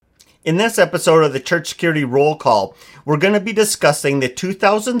In this episode of the Church Security Roll Call, we're going to be discussing the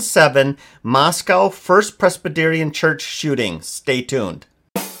 2007 Moscow First Presbyterian Church shooting. Stay tuned.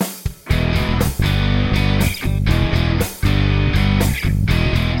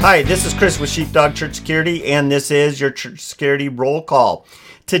 Hi, this is Chris with Sheepdog Church Security, and this is your Church Security Roll Call.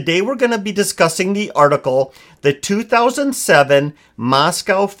 Today we're going to be discussing the article, The 2007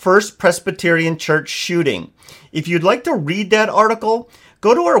 Moscow First Presbyterian Church Shooting. If you'd like to read that article,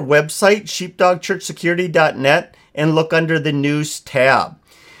 go to our website, sheepdogchurchsecurity.net, and look under the News tab.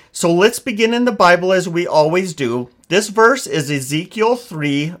 So let's begin in the Bible as we always do. This verse is Ezekiel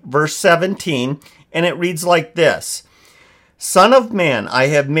 3, verse 17, and it reads like this. Son of man, I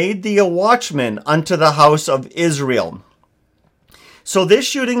have made thee a watchman unto the house of Israel. So this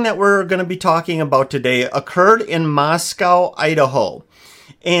shooting that we're going to be talking about today occurred in Moscow, Idaho.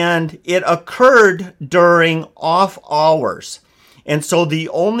 And it occurred during off hours. And so the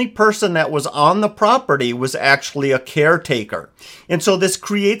only person that was on the property was actually a caretaker. And so this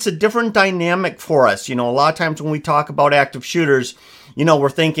creates a different dynamic for us. You know, a lot of times when we talk about active shooters, we're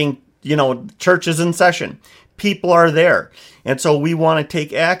thinking, church is in session. People are there. And so we want to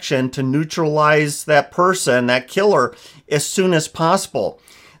take action to neutralize that person, that killer, as soon as possible.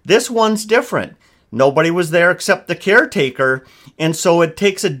 This one's different. Nobody was there except the caretaker. And so it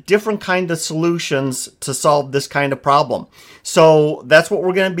takes a different kind of solutions to solve this kind of problem. So that's what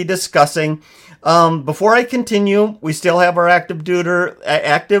we're going to be discussing. Before I continue, we still have our active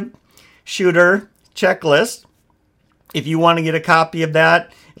shooter checklist. If you want to get a copy of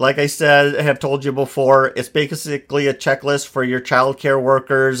that, like I said, I have told you before, it's basically a checklist for your child care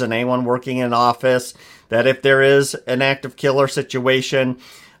workers and anyone working in office that if there is an active killer situation,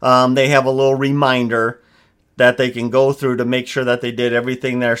 they have a little reminder that they can go through to make sure that they did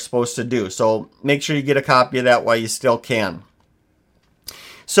everything they're supposed to do. So make sure you get a copy of that while you still can.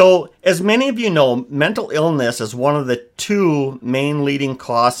 So as many of you know, mental illness is one of the two main leading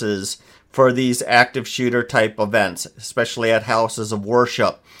causes for these active shooter type events, especially at houses of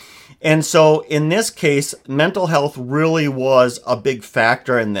worship. And so in this case, mental health really was a big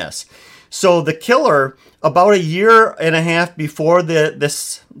factor in this. So the killer, about a year and a half before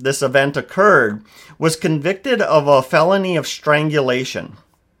this event occurred, was convicted of a felony of strangulation.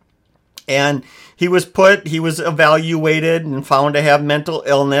 And he was evaluated and found to have mental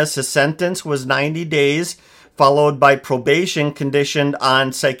illness. His sentence was 90 days, followed by probation conditioned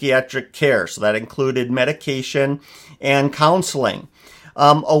on psychiatric care. So that included medication and counseling.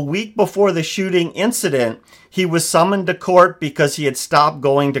 A week before the shooting incident, he was summoned to court because he had stopped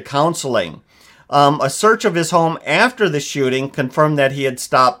going to counseling. A search of his home after the shooting confirmed that he had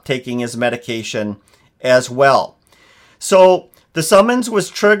stopped taking his medication as well. So the summons was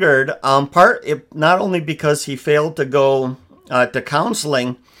triggered not only because he failed to go to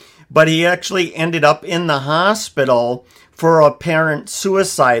counseling, but he actually ended up in the hospital for a apparent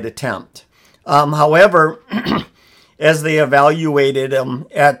suicide attempt. However, as they evaluated him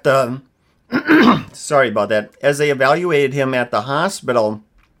at the as they evaluated him at the hospital,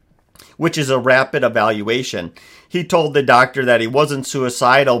 which is a rapid evaluation, he told the doctor that he wasn't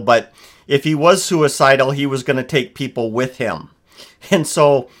suicidal, but if he was suicidal, he was going to take people with him. And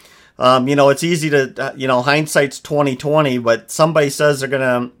so, it's easy to, hindsight's 20/20, but somebody says they're going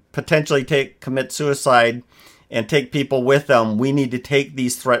to potentially commit suicide and take people with them. We need to take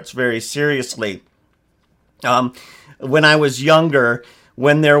these threats very seriously. When I was younger,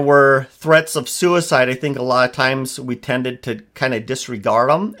 when there were threats of suicide, I think a lot of times we tended to kind of disregard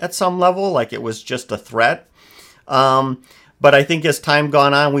them at some level, like it was just a threat. But I think as time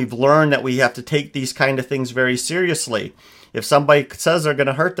gone on, we've learned that we have to take these kind of things very seriously. If somebody says they're going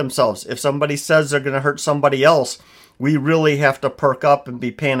to hurt themselves, if somebody says they're going to hurt somebody else, we really have to perk up and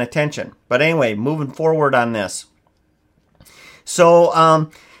be paying attention. But anyway, moving forward on this. So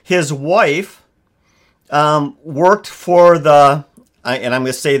his wife worked for and I'm going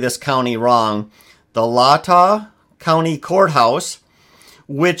to say this county wrong, the Latah County Courthouse,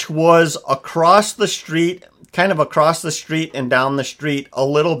 which was across the street and down the street a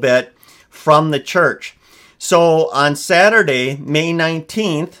little bit from the church. So on Saturday, May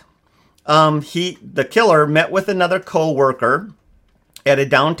 19th, the killer met with another co-worker at a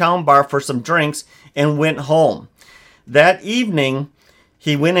downtown bar for some drinks and went home. That evening,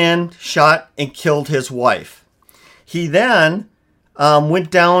 he went in, shot, and killed his wife. He then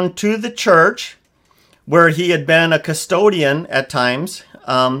went down to the church where he had been a custodian at times.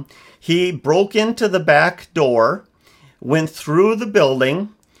 He broke into the back door, went through the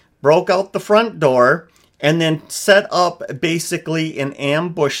building, broke out the front door, and then set up basically an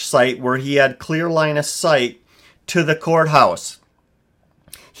ambush site where he had clear line of sight to the courthouse.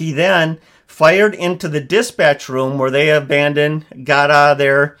 He then fired into the dispatch room where they abandoned, got out of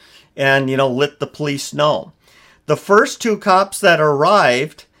there, and, let the police know. The first two cops that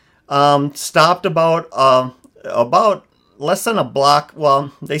arrived stopped about less than a block.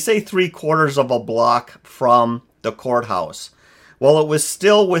 Well, they say 3/4 of a block from the courthouse. Well, it was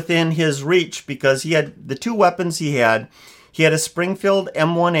still within his reach because he had the two weapons he had. He had a Springfield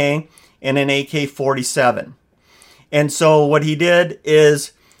M1A and an AK-47. And so what he did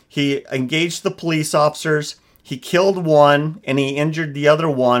is he engaged the police officers. He killed one and he injured the other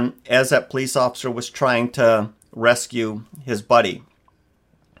one as that police officer was trying to rescue his buddy.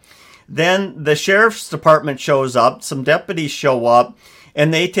 Then the sheriff's department shows up, some deputies show up,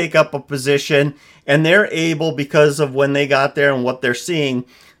 and they take up a position, and they're able, because of when they got there and what they're seeing,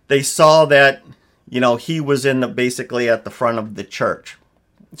 they saw that, he was basically at the front of the church.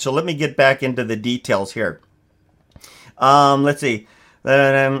 So let me get back into the details here. Let's see.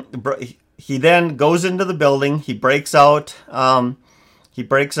 He then goes into the building. He breaks out.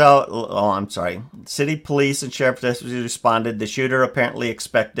 City police and sheriff responded. The shooter apparently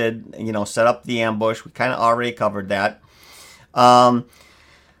expected, set up the ambush. We kind of already covered that.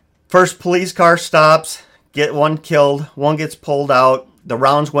 First police car stops, get one killed, one gets pulled out. The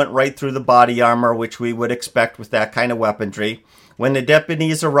rounds went right through the body armor, which we would expect with that kind of weaponry. When the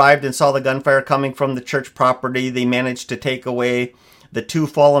deputies arrived and saw the gunfire coming from the church property, they managed to take away the two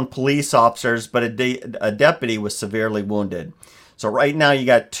fallen police officers, but a deputy was severely wounded. So right now you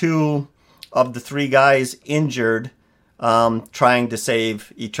got two of the three guys injured trying to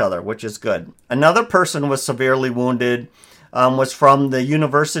save each other, which is good. Another person was severely wounded, was from the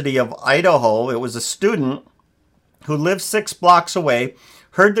University of Idaho. It was a student who lived 6 blocks away,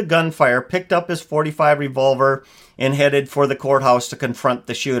 heard the gunfire, picked up his .45 revolver, and headed for the courthouse to confront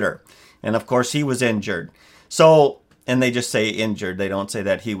the shooter. And of course he was injured. So, and they just say injured. They don't say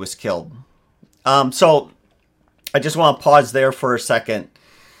that he was killed. So I just want to pause there for a second.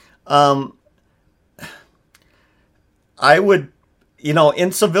 I would,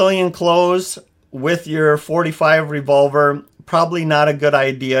 in civilian clothes with your .45 revolver, probably not a good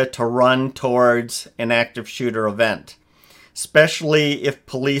idea to run towards an active shooter event, especially if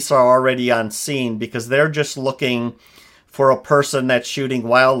police are already on scene, because they're just looking for a person that's shooting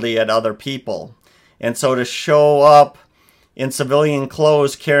wildly at other people. And so to show up in civilian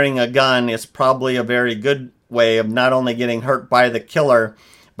clothes carrying a gun is probably a very good way of not only getting hurt by the killer,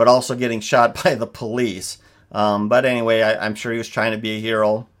 but also getting shot by the police. But anyway, I'm sure he was trying to be a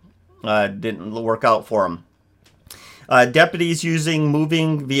hero. Didn't work out for him. Deputies using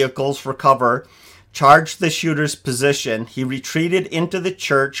moving vehicles for cover charged the shooter's position. He retreated into the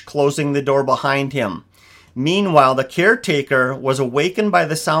church, closing the door behind him. Meanwhile, the caretaker was awakened by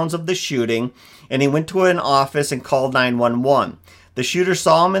the sounds of the shooting, and he went to an office and called 911. The shooter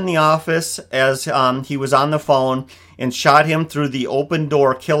saw him in the office as he was on the phone and shot him through the open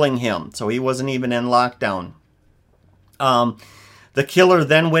door, killing him. So he wasn't even in lockdown. The killer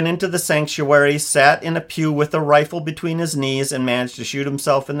then went into the sanctuary, sat in a pew with a rifle between his knees, and managed to shoot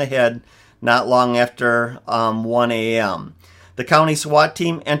himself in the head not long after 1 a.m. The county SWAT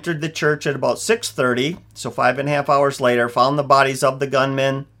team entered the church at about 6:30, so 5.5 hours later, found the bodies of the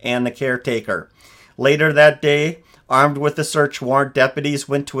gunman and the caretaker. Later that day, armed with a search warrant, deputies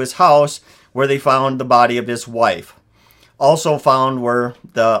went to his house where they found the body of his wife. Also found were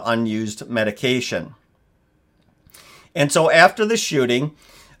the unused medication. And so after the shooting,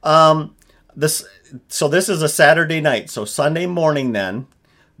 this is a Saturday night. So Sunday morning then,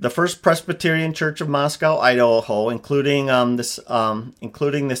 the First Presbyterian Church of Moscow, Idaho, including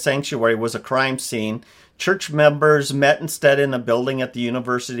the sanctuary, was a crime scene. Church members met instead in a building at the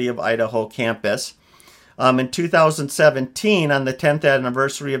University of Idaho campus. In 2017, on the 10th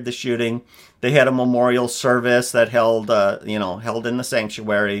anniversary of the shooting, they had a memorial service that held in the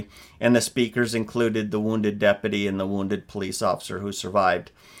sanctuary, and the speakers included the wounded deputy and the wounded police officer who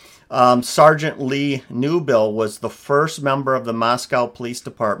survived. Sergeant Lee Newbill was the first member of the Moscow Police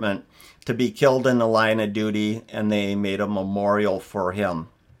Department to be killed in the line of duty, and they made a memorial for him.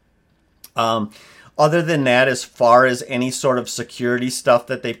 Other than that, as far as any sort of security stuff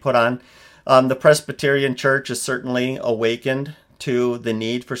that they put on, the Presbyterian Church is certainly awakened to the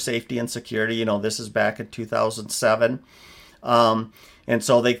need for safety and security. This is back in 2007. And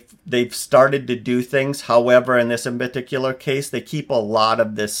so they've started to do things. However, in this in particular case, they keep a lot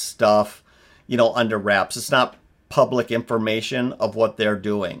of this stuff, under wraps. It's not public information of what they're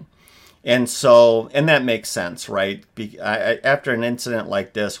doing. And so, and that makes sense, right? After an incident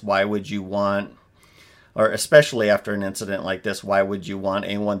like this, why would you want, or especially after an incident like this, why would you want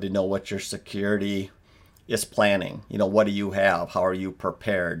anyone to know what your security is planning. What do you have? How are you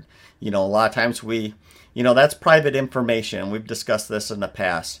prepared? A lot of times that's private information. We've discussed this in the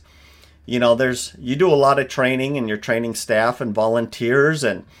past. You do a lot of training, and you're training staff and volunteers,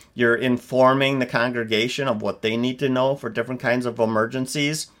 and you're informing the congregation of what they need to know for different kinds of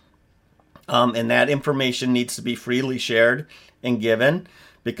emergencies. And that information needs to be freely shared and given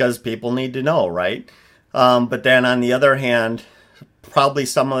because people need to know, right? But then on the other hand, probably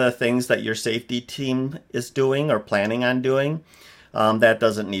some of the things that your safety team is doing or planning on doing, that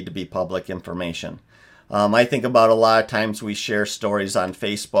doesn't need to be public information. I think about a lot of times we share stories on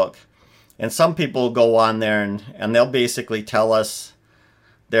Facebook, and some people go on there and they'll basically tell us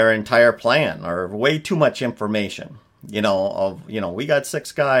their entire plan or way too much information. We got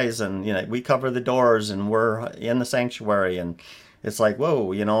 6 guys and, we cover the doors and we're in the sanctuary. And it's like,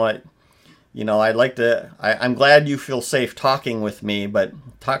 whoa, I'm glad you feel safe talking with me, but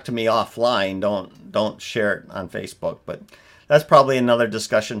talk to me offline. Don't share it on Facebook. But that's probably another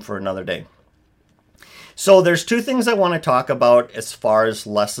discussion for another day. So there's 2 things I want to talk about as far as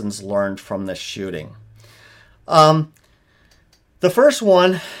lessons learned from this shooting. The first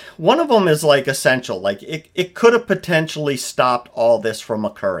one of them is like essential. Like it could have potentially stopped all this from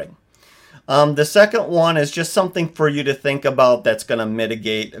occurring. The second one is just something for you to think about that's going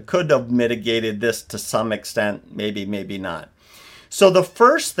to could have mitigated this to some extent, maybe not. So the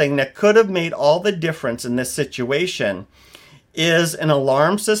first thing that could have made all the difference in this situation is an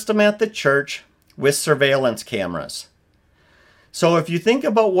alarm system at the church with surveillance cameras. So if you think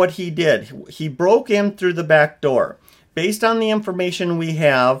about what he did, he broke in through the back door. Based on the information we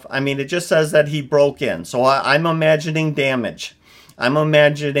have, it just says that he broke in. So I'm imagining damage. I'm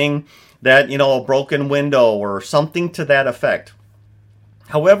imagining that, a broken window or something to that effect.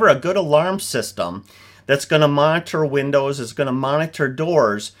 However, a good alarm system that's going to monitor windows, is going to monitor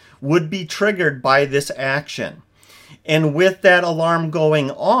doors, would be triggered by this action. And with that alarm going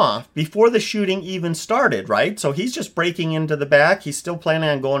off before the shooting even started, right? So he's just breaking into the back. He's still planning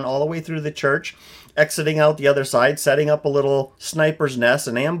on going all the way through the church, exiting out the other side, setting up a little sniper's nest,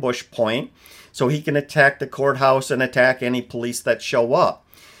 an ambush point, so he can attack the courthouse and attack any police that show up.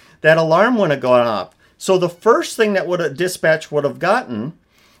 That alarm wouldn't have gone off. So the first thing that dispatch would have gotten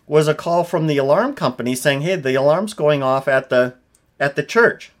was a call from the alarm company saying, hey, the alarm's going off at the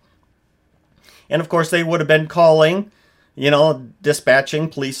church. And of course, they would have been calling, dispatching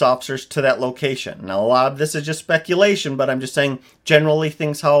police officers to that location. Now, a lot of this is just speculation, but I'm just saying generally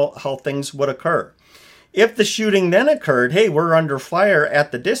how things would occur. If the shooting then occurred, hey, we're under fire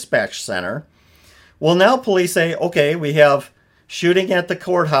at the dispatch center. Well, now police say, okay, we have shooting at the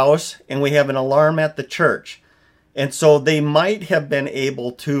courthouse and we have an alarm at the church. And so they might have been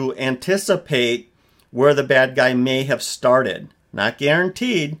able to anticipate where the bad guy may have started. Not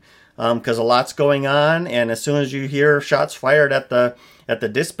guaranteed, because a lot's going on, and as soon as you hear shots fired at the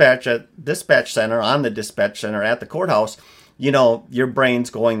dispatch center, on the dispatch center at the courthouse, your brain's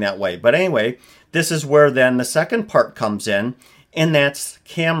going that way. But anyway, this is where then the second part comes in, and that's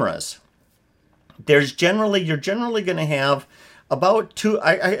cameras. You're generally going to have about 2,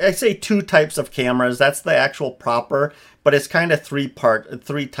 I say 2 types of cameras. That's the actual proper, but it's kind of 3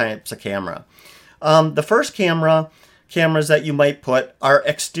 types of camera. The first cameras that you might put are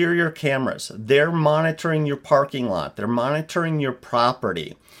exterior cameras. They're monitoring your parking lot. They're monitoring your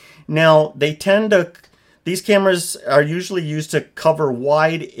property. Now, these cameras are usually used to cover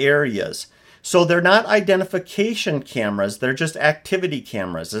wide areas. So they're not identification cameras. They're just activity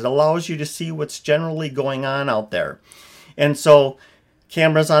cameras. It allows you to see what's generally going on out there. And so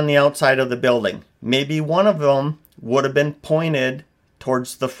cameras on the outside of the building. Maybe one of them would have been pointed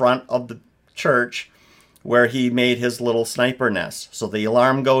towards the front of the church where he made his little sniper nest. So the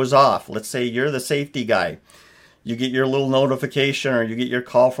alarm goes off. Let's say you're the safety guy. You get your little notification or you get your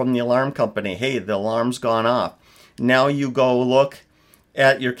call from the alarm company. Hey, the alarm's gone off. Now you go look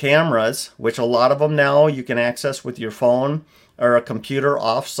at your cameras, which a lot of them now you can access with your phone or a computer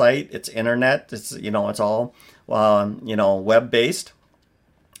off-site. It's internet. It's all web-based.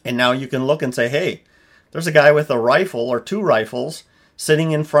 And now you can look and say, hey, there's a guy with a rifle or 2 rifles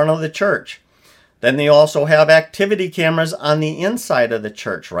sitting in front of the church. Then they also have activity cameras on the inside of the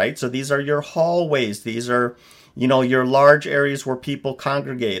church, right? So these are your hallways. These are, your large areas where people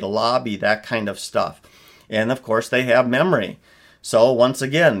congregate, a lobby, that kind of stuff. And of course, they have memory. So once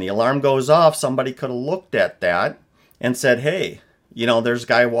again, the alarm goes off. Somebody could have looked at that and said, hey, there's a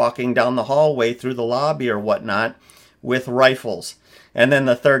guy walking down the hallway through the lobby or whatnot with rifles. And then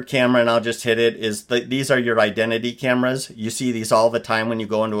the third camera, and I'll just hit it, is these are your identity cameras. You see these all the time when you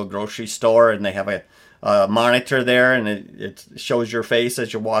go into a grocery store and they have monitor there, and it shows your face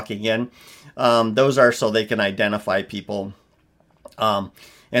as you're walking in. Those are so they can identify people.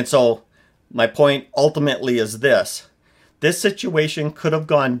 And so my point ultimately is this. This situation could have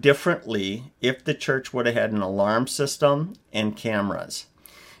gone differently if the church would have had an alarm system and cameras.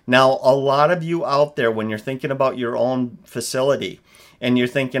 Now, a lot of you out there, when you're thinking about your own facility and you're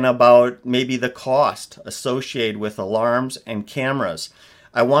thinking about maybe the cost associated with alarms and cameras,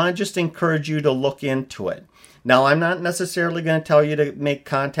 I want to just encourage you to look into it. Now, I'm not necessarily going to tell you to make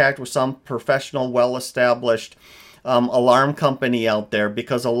contact with some professional, well-established alarm company out there,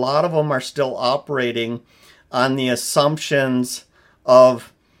 because a lot of them are still operating on the assumptions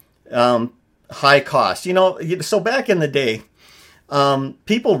of high cost. So back in the day,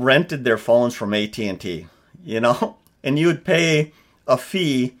 people rented their phones from AT&T, and you would pay a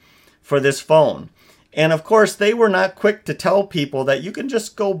fee for this phone. And of course, they were not quick to tell people that you can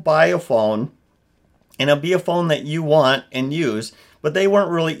just go buy a phone and it'll be a phone that you want and use, but they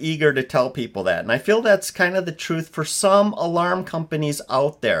weren't really eager to tell people that. And I feel that's kind of the truth for some alarm companies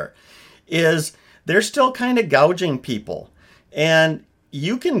out there, is they're still kind of gouging people. And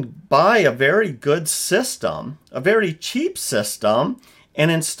you can buy a very good system, a very cheap system,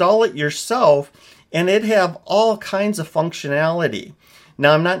 and install it yourself, and it have all kinds of functionality.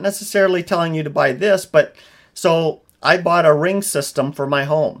 Now, I'm not necessarily telling you to buy this, but so I bought a Ring system for my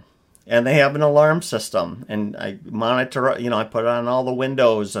home, and they have an alarm system, and I monitor, I put it on all the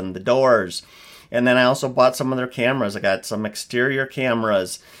windows and the doors. And then I also bought some of their cameras. I got some exterior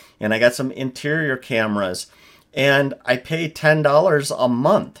cameras, and I got some interior cameras. And I pay $10 a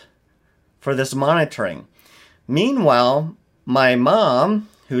month for this monitoring. Meanwhile, my mom,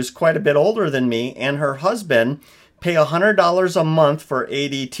 who's quite a bit older than me, and her husband pay $100 a month for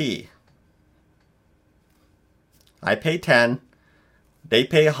ADT. I pay $10. They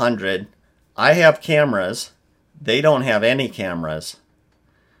pay $100. I have cameras. They don't have any cameras.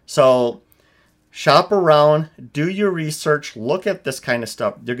 So shop around, do your research, look at this kind of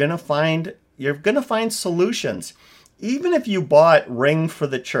stuff. You're going to find solutions. Even if you bought Ring for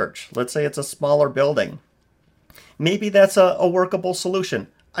the church, let's say it's a smaller building, maybe that's a workable solution.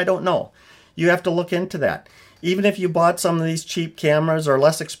 I don't know. You have to look into that. Even if you bought some of these cheap cameras or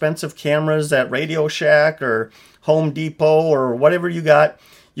less expensive cameras at Radio Shack or Home Depot or whatever you got,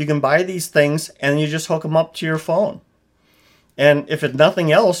 you can buy these things and you just hook them up to your phone. And if it's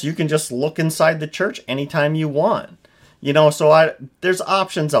nothing else, you can just look inside the church anytime you want. So there's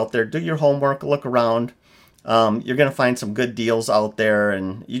options out there. Do your homework, look around. You're going to find some good deals out there,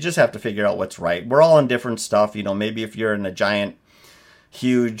 and you just have to figure out what's right. We're all in different stuff. Maybe if you're in a giant,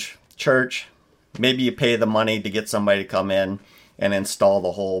 huge church, maybe you pay the money to get somebody to come in and install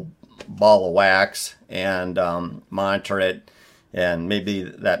the whole ball of wax and monitor it, and maybe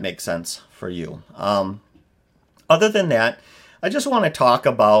that makes sense for you. Other than that, I just want to talk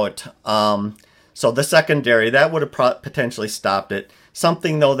about, so the secondary, that would have potentially stopped it.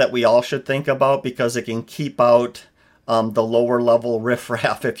 Something, though, that we all should think about, because it can keep out the lower level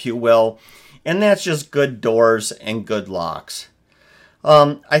riffraff, if you will, and that's just good doors and good locks.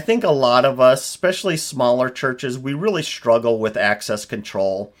 I think a lot of us, especially smaller churches, we really struggle with access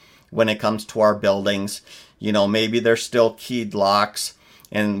control when it comes to our buildings. Maybe there's still keyed locks,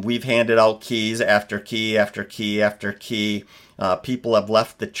 and we've handed out keys after key after key after key. People have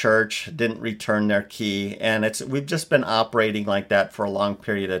left the church, didn't return their key, and we've just been operating like that for a long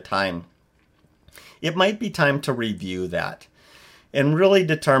period of time. It might be time to review that and really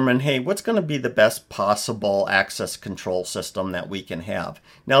determine, hey, what's going to be the best possible access control system that we can have.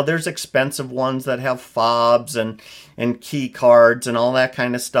 Now, there's expensive ones that have fobs and key cards and all that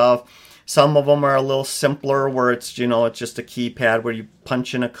kind of stuff. Some of them are a little simpler, where it's, it's just a keypad where you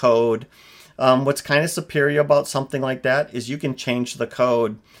punch in a code. What's kind of superior about something like that is you can change the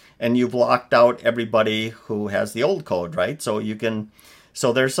code, and you've locked out everybody who has the old code, right? So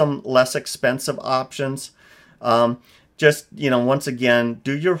there's some less expensive options. Just, once again,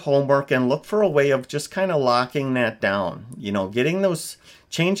 do your homework and look for a way of just kind of locking that down.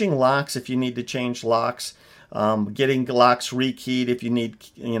 Changing locks if you need to change locks, getting locks rekeyed if you need,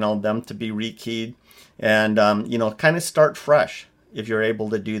 them to be rekeyed, and, kind of start fresh if you're able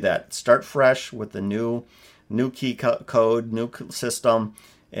to do that. Start fresh with the new key code, new system,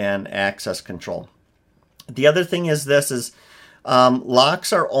 and access control. The other thing is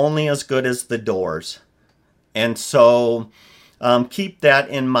locks are only as good as the doors. And so keep that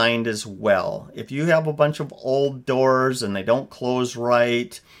in mind as well. If you have a bunch of old doors and they don't close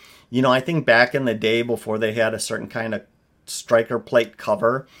right, I think back in the day, before they had a certain kind of striker plate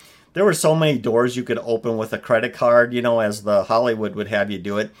cover, there were so many doors you could open with a credit card, as the Hollywood would have you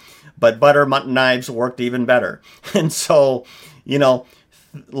do it. But butter knives worked even better. And so,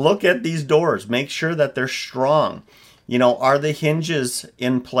 look at these doors. Make sure that they're strong. Are the hinges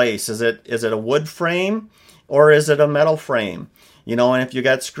in place? Is it a wood frame or is it a metal frame? And if you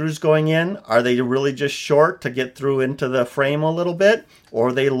got screws going in, are they really just short to get through into the frame a little bit? Or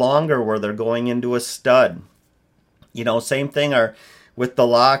are they longer where they're going into a stud? Same thing with the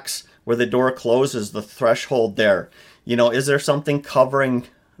locks where the door closes, the threshold there. Is there something covering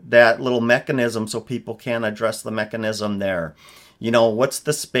that little mechanism so people can't address the mechanism there? What's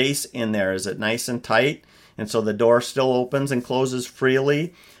the space in there? Is it nice and tight? And so the door still opens and closes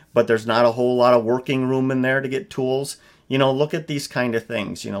freely, but there's not a whole lot of working room in there to get tools. Look at these kind of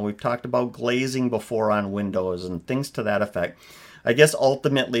things. We've talked about glazing before on windows and things to that effect. I guess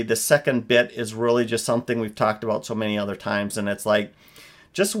ultimately the second bit is really just something we've talked about so many other times, and it's like,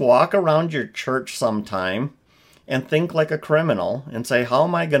 just walk around your church sometime and think like a criminal and say, how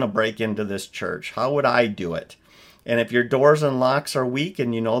am I going to break into this church? How would I do it? And if your doors and locks are weak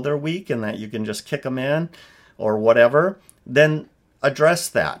and they're weak and that you can just kick them in or whatever, then address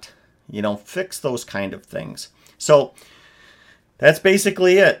that. Fix those kind of things. So that's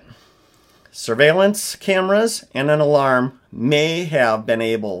basically it. Surveillance cameras and an alarm may have been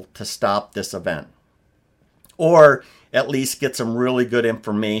able to stop this event, or at least get some really good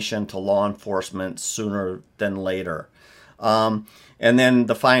information to law enforcement sooner than later. And then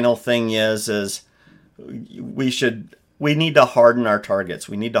the final thing is we need to harden our targets.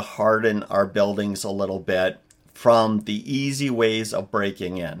 We need to harden our buildings a little bit from the easy ways of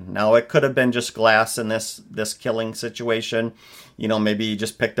breaking in. Now, it could have been just glass in this killing situation. Maybe you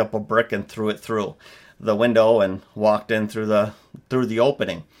just picked up a brick and threw it through the window and walked in through the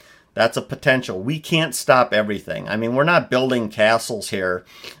opening. That's a potential. We can't stop everything. I mean, we're not building castles here.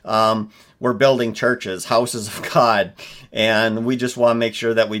 We're building churches, houses of God, and we just want to make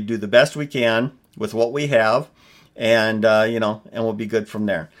sure that we do the best we can with what we have, and and we'll be good from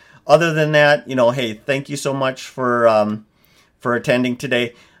there. Other than that, hey, thank you so much for attending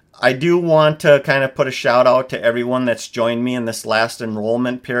today. I do want to kind of put a shout out to everyone that's joined me in this last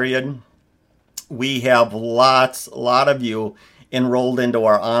enrollment period. We have a lot of you enrolled into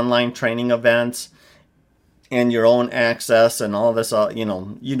our online training events and your own access and all this, you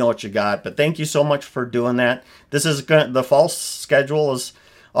know what you got. But thank you so much for doing that. The fall schedule is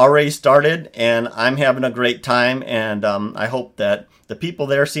already started, and I'm having a great time, and I hope that the people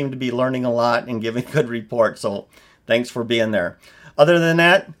there seem to be learning a lot and giving good reports. So thanks for being there. Other than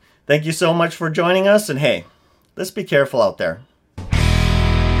that, thank you so much for joining us, and hey, let's be careful out there.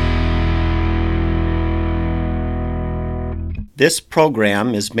 This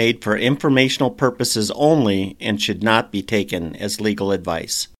program is made for informational purposes only and should not be taken as legal advice.